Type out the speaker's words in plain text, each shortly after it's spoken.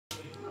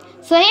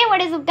So hey,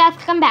 what is up guys,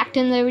 welcome back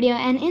to another video,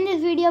 and in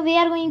this video we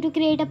are going to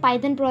create a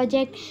Python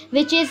project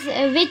which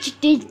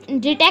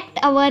detect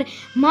our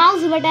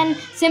mouse button,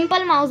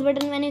 simple mouse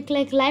button. When you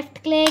click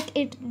left click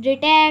it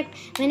detect,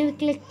 when you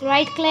click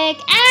right click,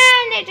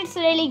 and it's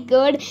really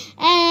good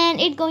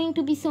and it's going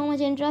to be so much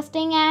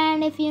interesting.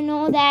 And if you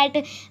know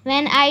that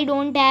when I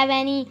don't have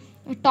any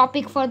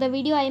topic for the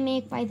video, I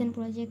make Python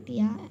project.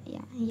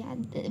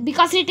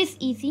 Because it is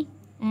easy.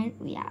 And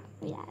yeah.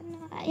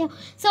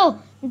 So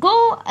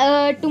go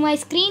to my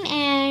screen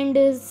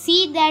and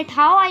see that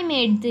how I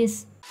made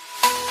this.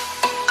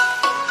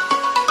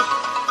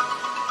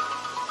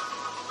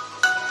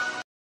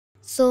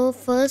 So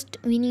first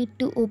we need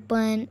to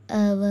open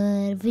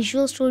our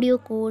Visual Studio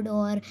Code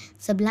or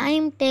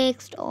Sublime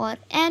Text or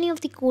any of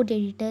the code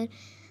editor.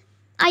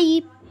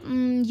 I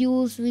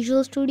use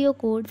Visual Studio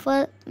Code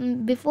for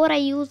before I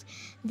use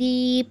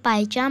the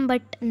PyCharm,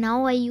 but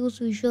now I use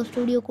Visual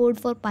Studio Code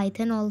for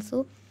Python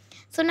also.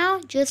 So now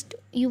just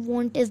you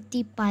want is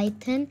the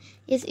Python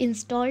is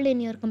installed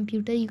in your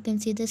computer. You can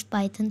see this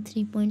Python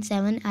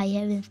 3.7. I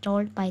have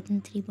installed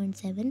Python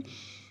 3.7.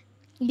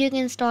 You can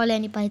install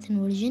any Python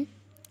version,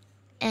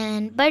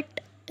 and but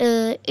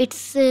it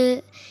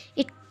should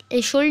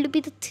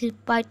be the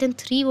Python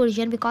 3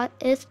 version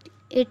because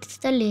it's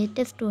the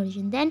latest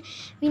version. Then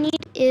we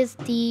need is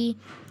the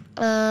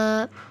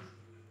uh,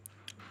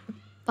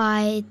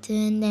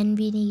 Python. Then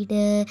we need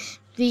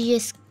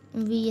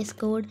VS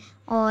Code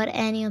or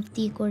any of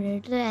the code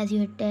editor as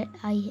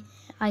I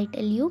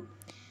tell you.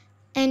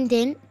 And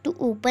then to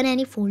open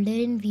any folder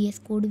in VS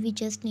Code, we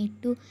just need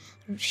to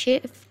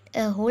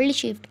hold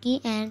shift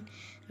key and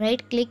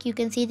right click. You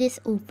can see this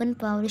open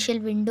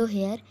PowerShell window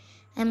here.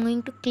 I'm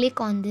going to click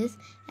on this,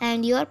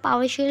 and your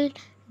PowerShell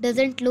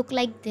doesn't look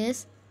like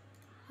this.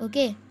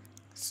 Okay,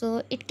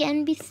 so it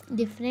can be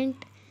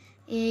different.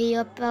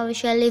 Your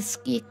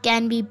PowerShell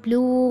can be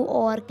blue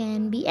or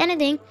can be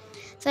anything.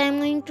 So I'm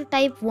going to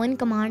type one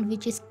command,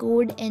 which is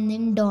code and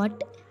then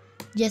dot.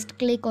 Just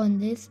click on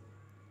this,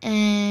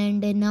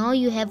 and now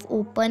you have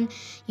opened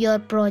your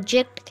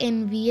project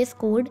in VS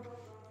Code.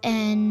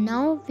 And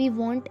now we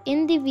want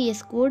in the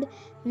VS Code,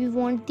 we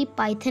want the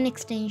Python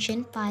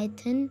extension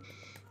Python,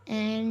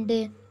 and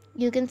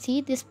you can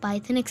see this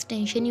Python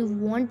extension, you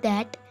want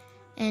that.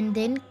 And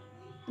then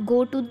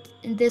go to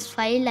this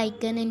file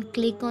icon and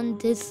click on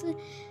this.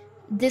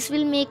 This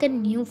will make a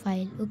new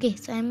file. Okay,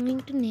 so I'm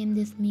going to name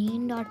this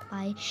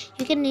main.py.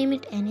 You can name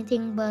it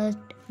anything, but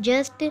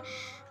just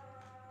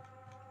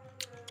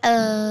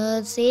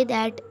say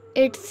that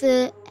it's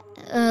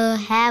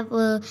have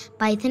a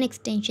Python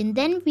extension.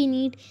 Then we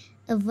need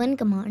one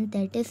command,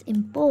 that is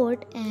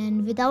import.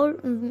 And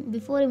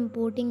before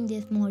importing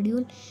this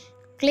module,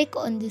 click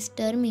on this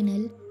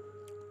terminal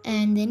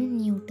and then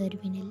new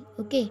terminal.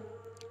 Okay,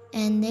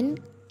 and then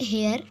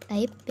here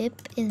type pip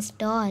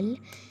install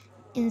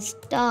and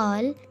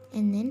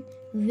then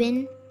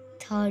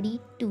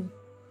win32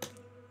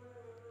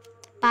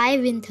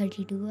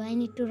 pywin32. I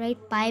need to write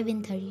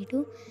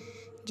pywin32.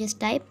 Just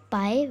type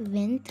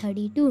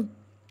pywin32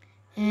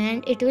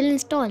 and it will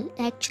install.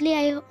 Actually,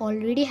 I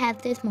already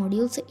have this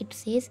module, so it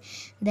says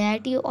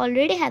that you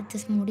already have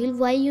this module,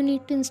 why you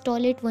need to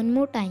install it one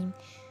more time.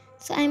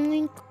 So I'm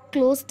going to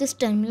close this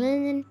terminal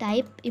and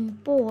type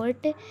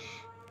import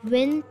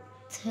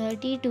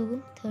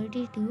win32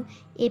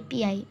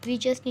 API. We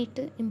just need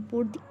to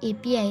import the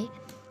API,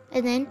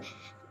 and then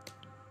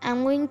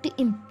I'm going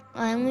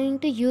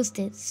to use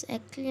this.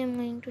 Actually, I'm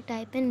going to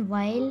type in a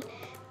while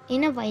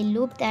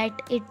loop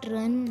that it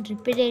run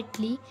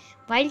repeatedly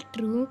while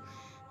true.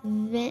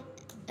 When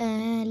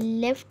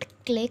left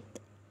click,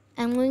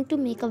 I'm going to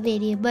make a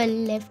variable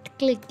left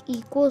click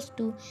equals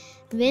to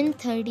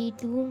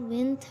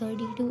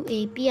win32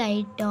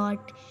 API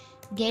dot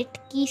get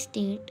key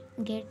state,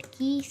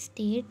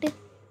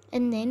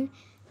 and then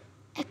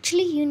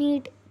actually you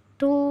need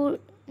to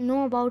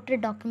know about the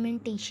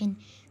documentation.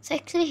 So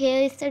actually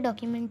here is the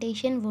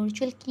documentation,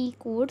 virtual key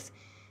codes.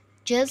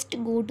 Just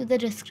go to the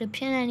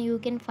description and you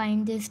can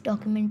find this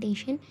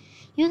documentation.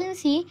 You can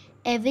see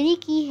every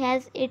key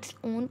has its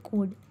own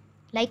code,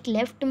 like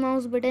left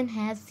mouse button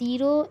has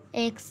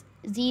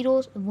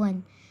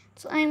 0x01.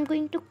 So I am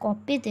going to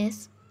copy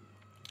this,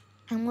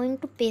 I'm going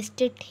to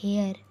paste it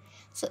here,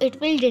 so it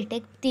will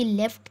detect the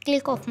left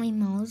click of my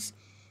mouse.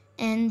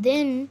 And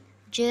then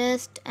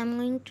just I'm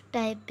going to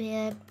type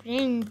here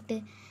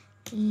print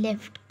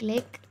left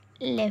click,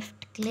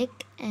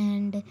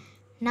 and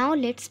now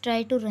let's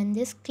try to run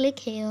this. Click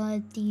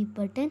here the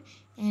button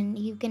and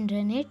you can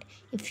run it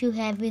if you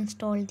have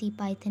installed the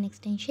Python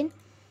extension.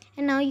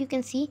 And now you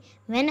can see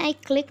when I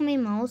click my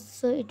mouse,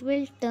 so it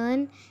will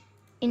turn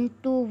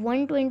into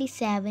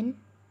 127.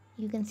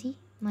 You can see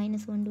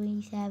minus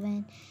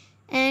 127,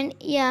 and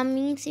yeah,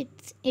 means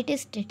it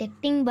is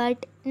detecting,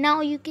 but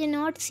now you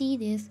cannot see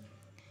this.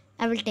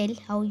 I will tell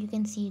how you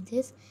can see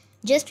this.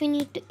 Just we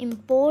need to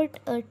import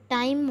a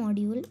time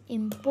module,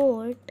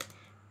 import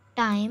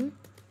time.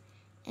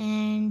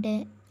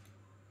 And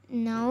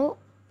now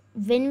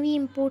when we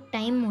import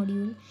time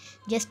module,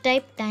 just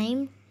type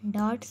time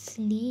dot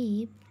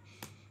sleep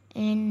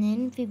and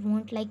then we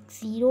want like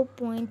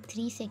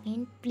 0.3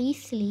 second.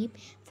 Please sleep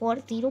for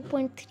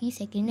 0.3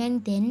 second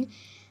and then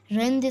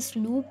run this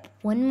loop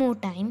one more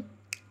time.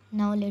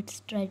 Now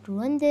let's try to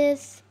run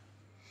this,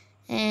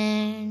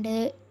 and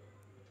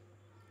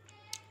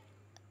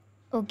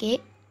okay,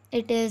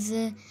 it is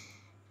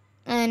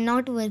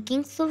not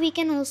working, so we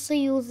can also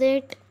use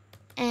it.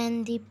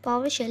 And the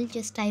PowerShell,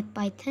 just type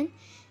Python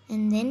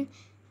and then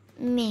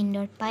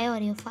main.py or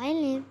your file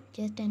name,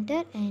 just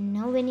enter, and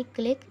now when you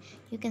click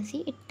you can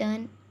see it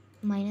turn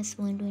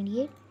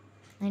 -128,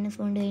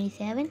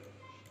 -127,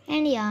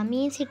 and yeah,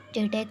 means it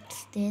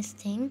detects this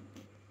thing.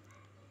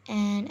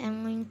 And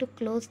I'm going to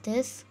close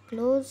this,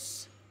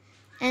 close,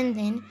 and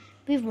then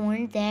we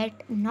want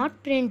that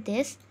not print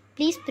this,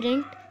 please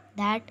print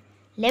that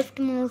left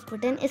mouse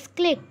button is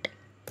clicked.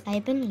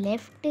 Type in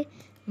left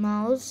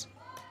mouse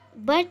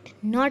but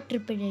not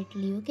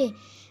repeatedly. Okay,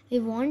 we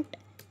want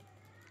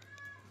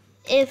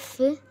if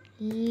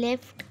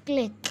left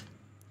click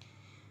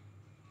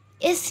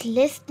is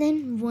less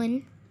than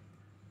 1,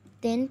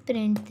 then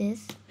print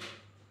this,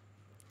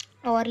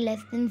 or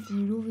less than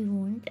 0, we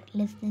want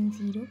less than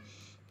 0,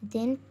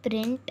 then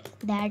print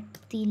that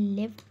the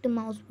left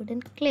mouse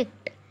button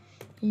clicked.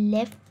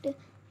 Left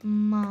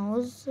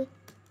mouse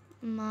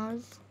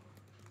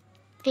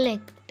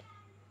clicked.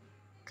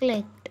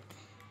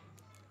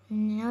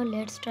 Now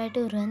let's try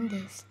to run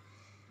this,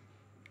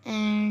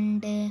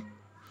 and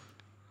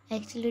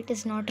actually it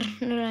is not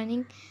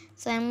running,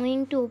 so I'm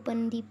going to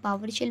open the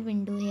PowerShell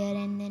window here,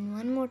 and then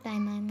one more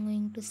time I'm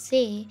going to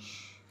say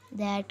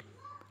that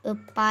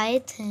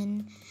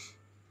Python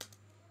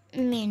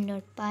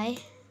main.py,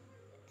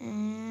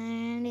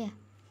 and yeah,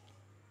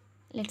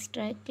 let's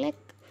try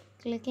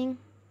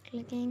clicking.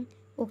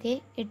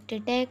 Okay, it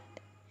detect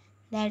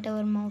that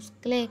our mouse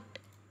clicked,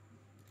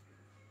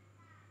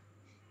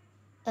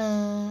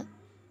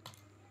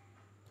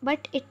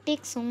 but it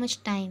takes so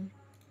much time,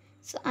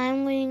 so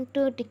I'm going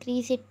to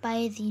decrease it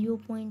by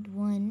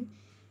 0.1,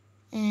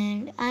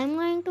 and I'm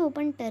going to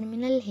open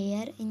terminal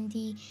here in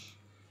the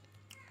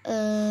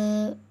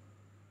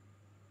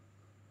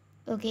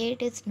okay,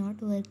 it is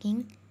not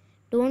working.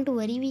 Don't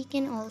worry, we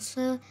can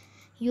also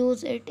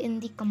use it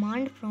in the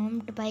command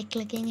prompt by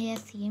clicking here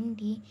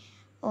cmd,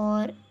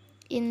 or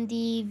in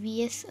the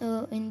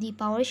in the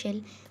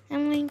PowerShell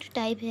I'm going to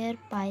type here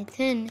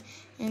Python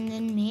and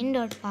then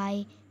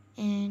main.py,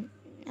 and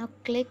now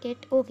click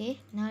it. Okay,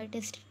 now it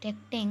is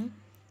detecting.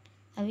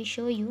 I will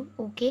show you.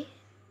 Okay,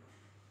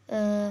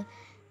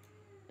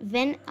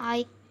 when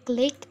I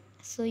click,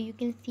 so you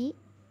can see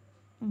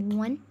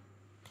 1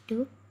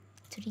 2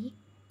 3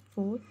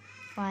 4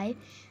 5.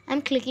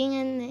 I'm clicking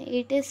and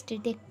it is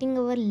detecting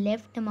our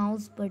left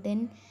mouse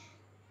button.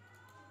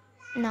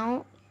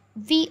 Now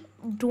we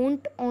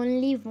don't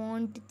only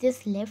want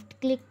this left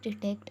click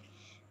detect,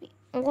 we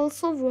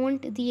also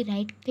want the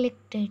right click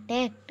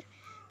detect,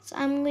 so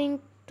I'm going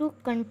to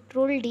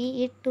control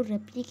D it to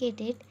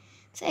replicate it.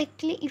 So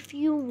actually if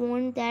you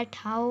want that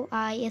how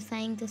I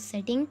assign the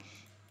setting,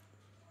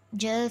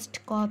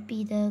 just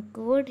copy the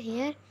code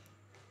here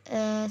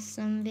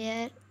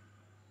somewhere,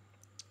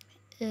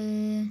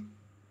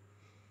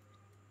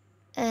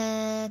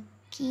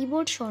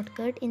 keyboard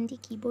shortcut, in the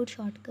keyboard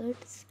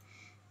shortcuts,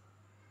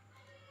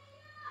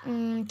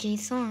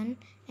 JSON,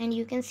 and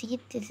you can see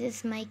this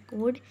is my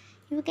code.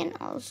 You can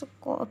also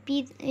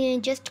copy,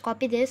 just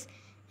copy this,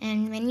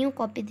 and when you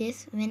copy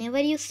this, whenever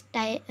you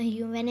type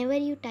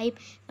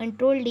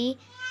Control D,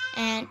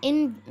 and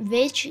in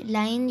which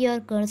line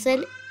your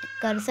cursor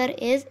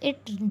is,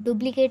 it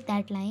duplicate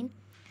that line.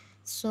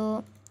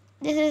 So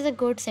this is a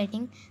good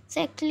setting.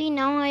 So actually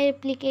now I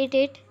replicate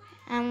it.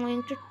 I'm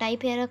going to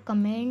type here a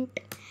comment,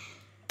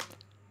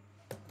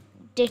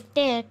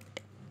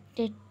 detect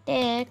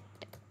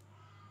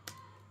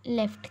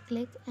left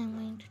click. I'm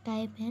going to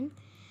type in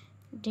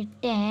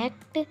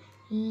detect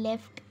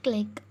left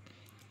click,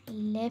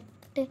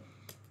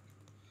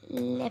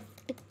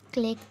 left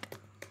click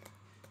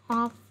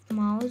of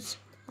mouse,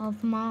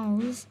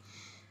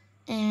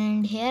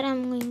 and here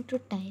I'm going to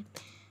type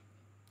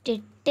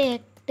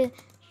detect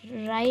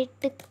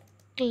right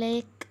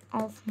click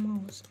of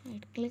mouse,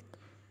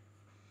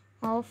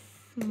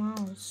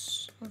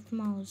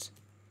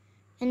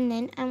 and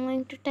then I'm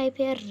going to type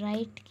here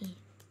right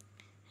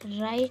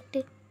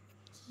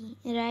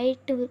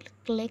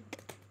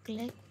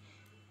click,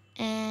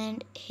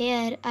 and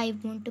here I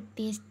want to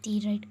paste the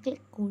right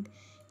click code.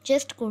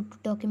 Just go to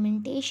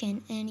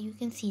documentation and you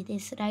can see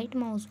this right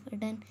mouse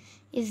button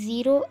is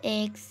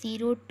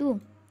 0x02.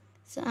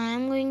 So I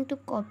am going to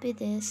copy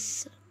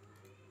this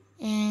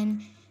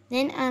and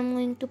then I'm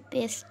going to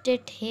paste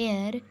it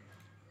here.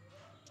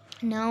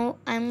 Now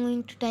I'm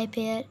going to type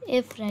here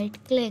if right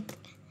click,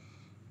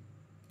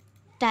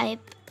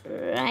 type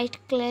right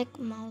click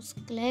mouse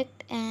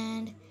clicked,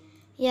 and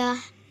yeah,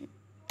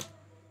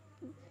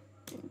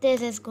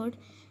 this is good.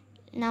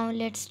 Now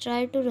let's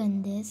try to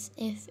run this.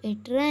 If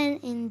it run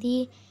in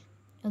the,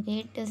 okay,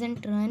 it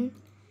doesn't run,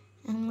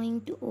 I'm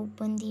going to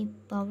open the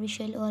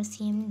PowerShell or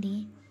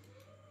CMD.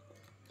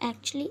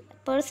 Actually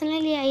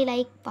personally I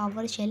like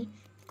PowerShell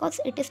because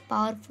it is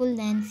powerful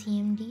than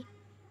CMD.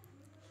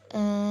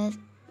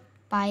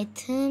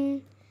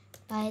 Python,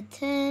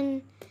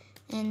 and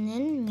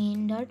then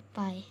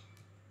main.py,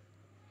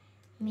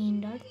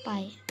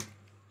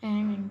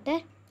 and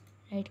enter.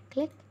 Right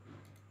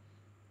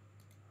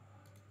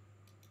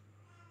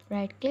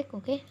click,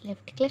 okay,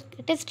 left click.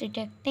 It is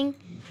detecting.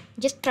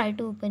 Just try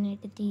to open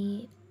it,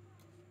 the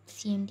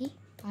CMD,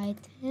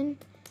 Python,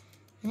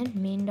 and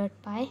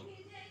main.py.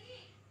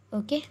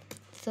 Okay,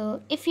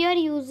 so if you are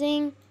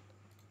using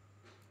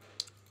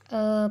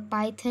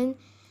Python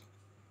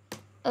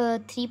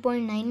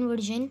 3.9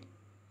 version,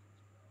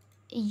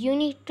 you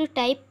need to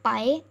type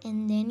py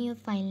and then your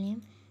file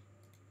name.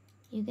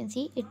 You can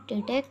see it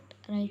detect.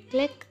 Right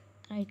click,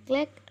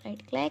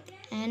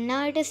 and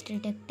now it is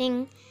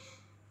detecting.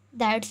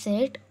 That's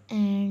it.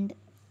 And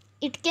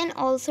it can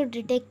also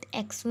detect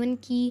X1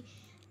 key.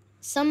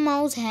 Some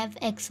mouse have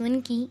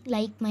X1 key,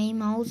 like my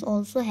mouse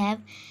also have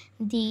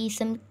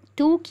some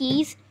 2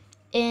 keys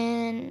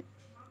in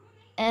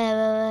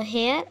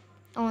here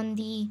on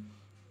the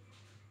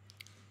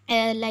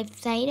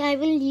left side. I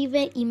will leave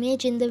an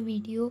image in the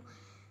video.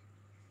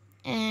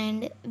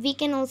 And we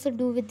can also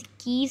do with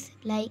keys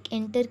like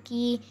enter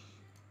key.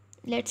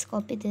 Let's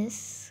copy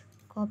this,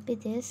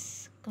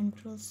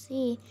 Control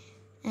C,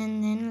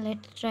 and then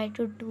let's try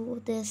to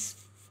do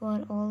this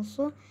for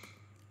also.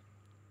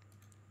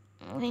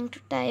 I'm going to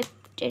type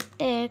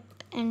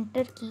detect,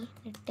 enter key,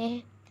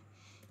 detect,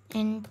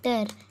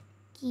 enter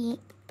key,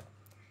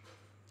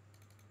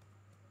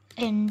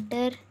 and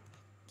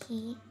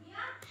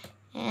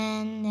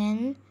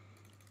then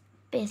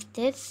paste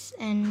this,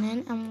 and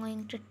then I'm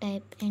going to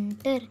type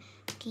enter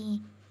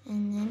key,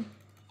 and then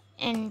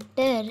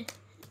enter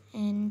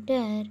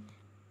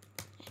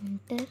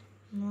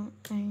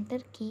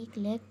key,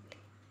 click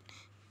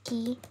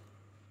key.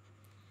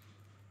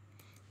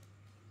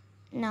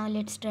 Now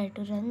let's try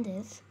to run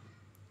this.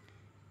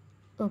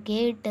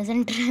 Okay, it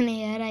doesn't run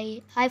here.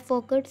 I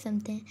forgot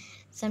something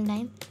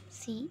sometime.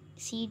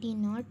 CD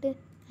not.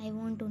 I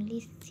want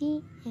only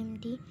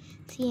CMD,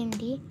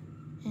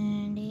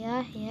 and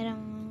yeah, here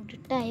I'm going to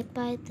type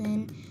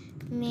Python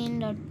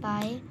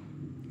main.py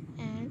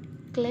and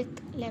click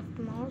left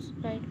mouse,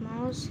 right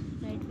mouse,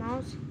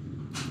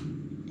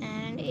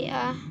 and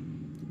yeah,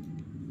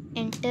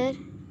 enter,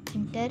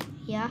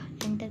 yeah,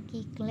 enter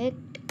key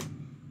clicked,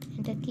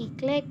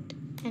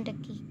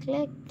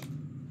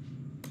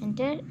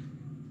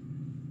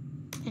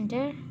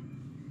 enter,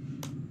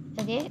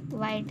 okay.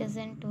 Why it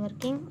isn't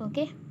working?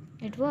 Okay,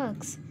 it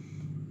works.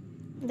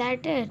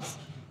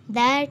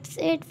 That's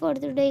it for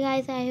today,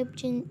 guys. I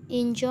hope you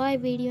enjoy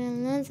video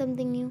and learn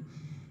something new.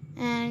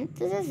 And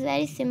this is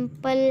very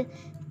simple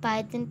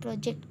Python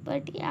project,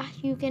 but yeah,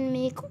 you can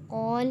make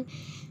all,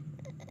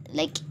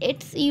 like,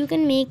 you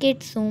can make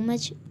it so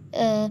much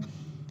yeah,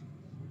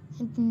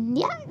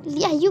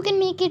 you can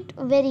make it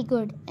very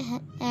good.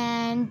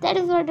 And that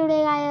is for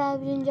today, guys. I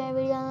hope you enjoy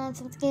video and learn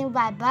something new.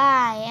 Bye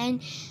bye.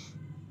 And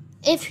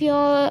if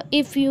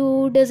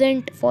you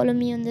doesn't follow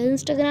me on the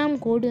Instagram,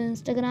 go to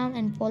Instagram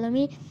and follow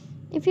me.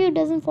 If you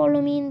doesn't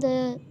follow me in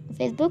the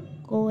Facebook,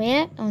 go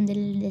here on the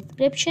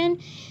description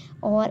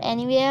or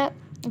anywhere.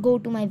 Go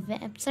to my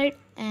website,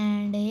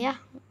 and yeah,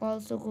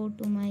 also go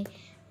to my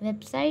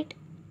website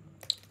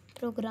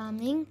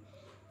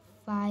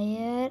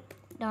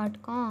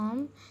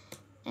ProgrammingFire.com,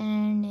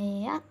 and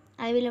yeah,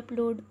 I will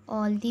upload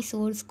all the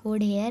source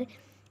code here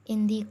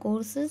in the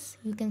courses.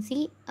 You can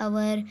see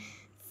our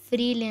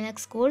free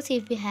Linux course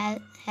if you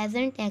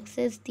hasn't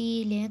accessed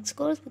the Linux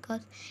course,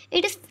 because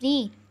it is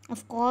free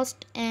of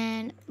cost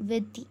and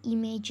with the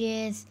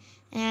images,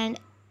 and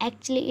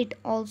actually it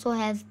also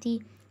has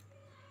the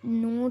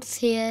notes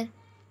here.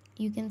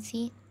 You can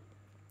see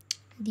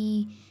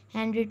the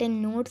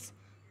handwritten notes,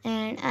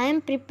 and I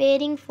am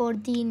preparing for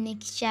the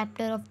next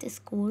chapter of this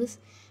course.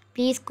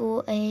 Please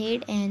go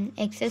ahead and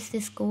access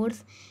this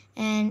course,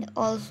 and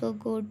also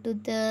go to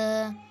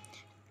the,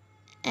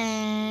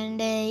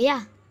 and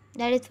yeah,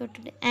 that is for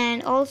today.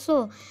 And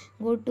also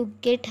go to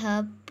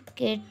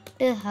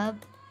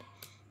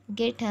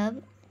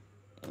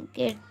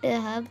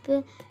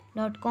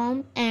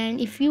github.com,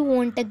 and if you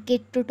want a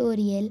Git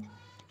tutorial,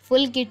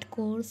 full Git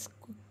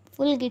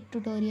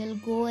tutorial,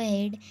 go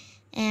ahead.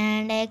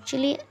 And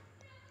actually,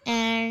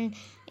 and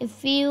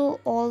if you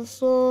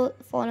also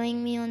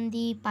following me on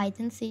the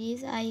Python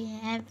series, I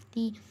have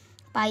the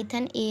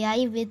Python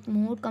AI with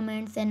more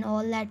comments and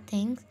all that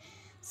things.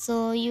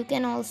 So you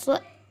can also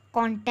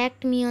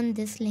contact me on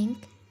this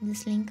link.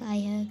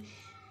 I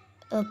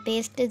have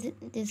pasted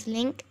this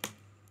link.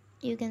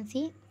 You can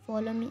see,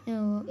 follow me.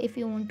 If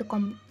you want to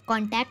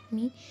contact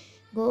me,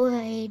 go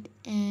ahead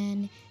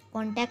and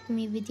contact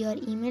me with your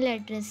email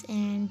address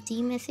and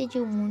the message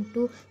you want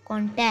to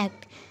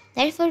contact.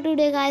 That's for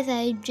today, guys.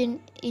 I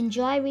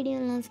enjoy video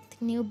and learn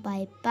something new.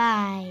 Bye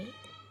bye.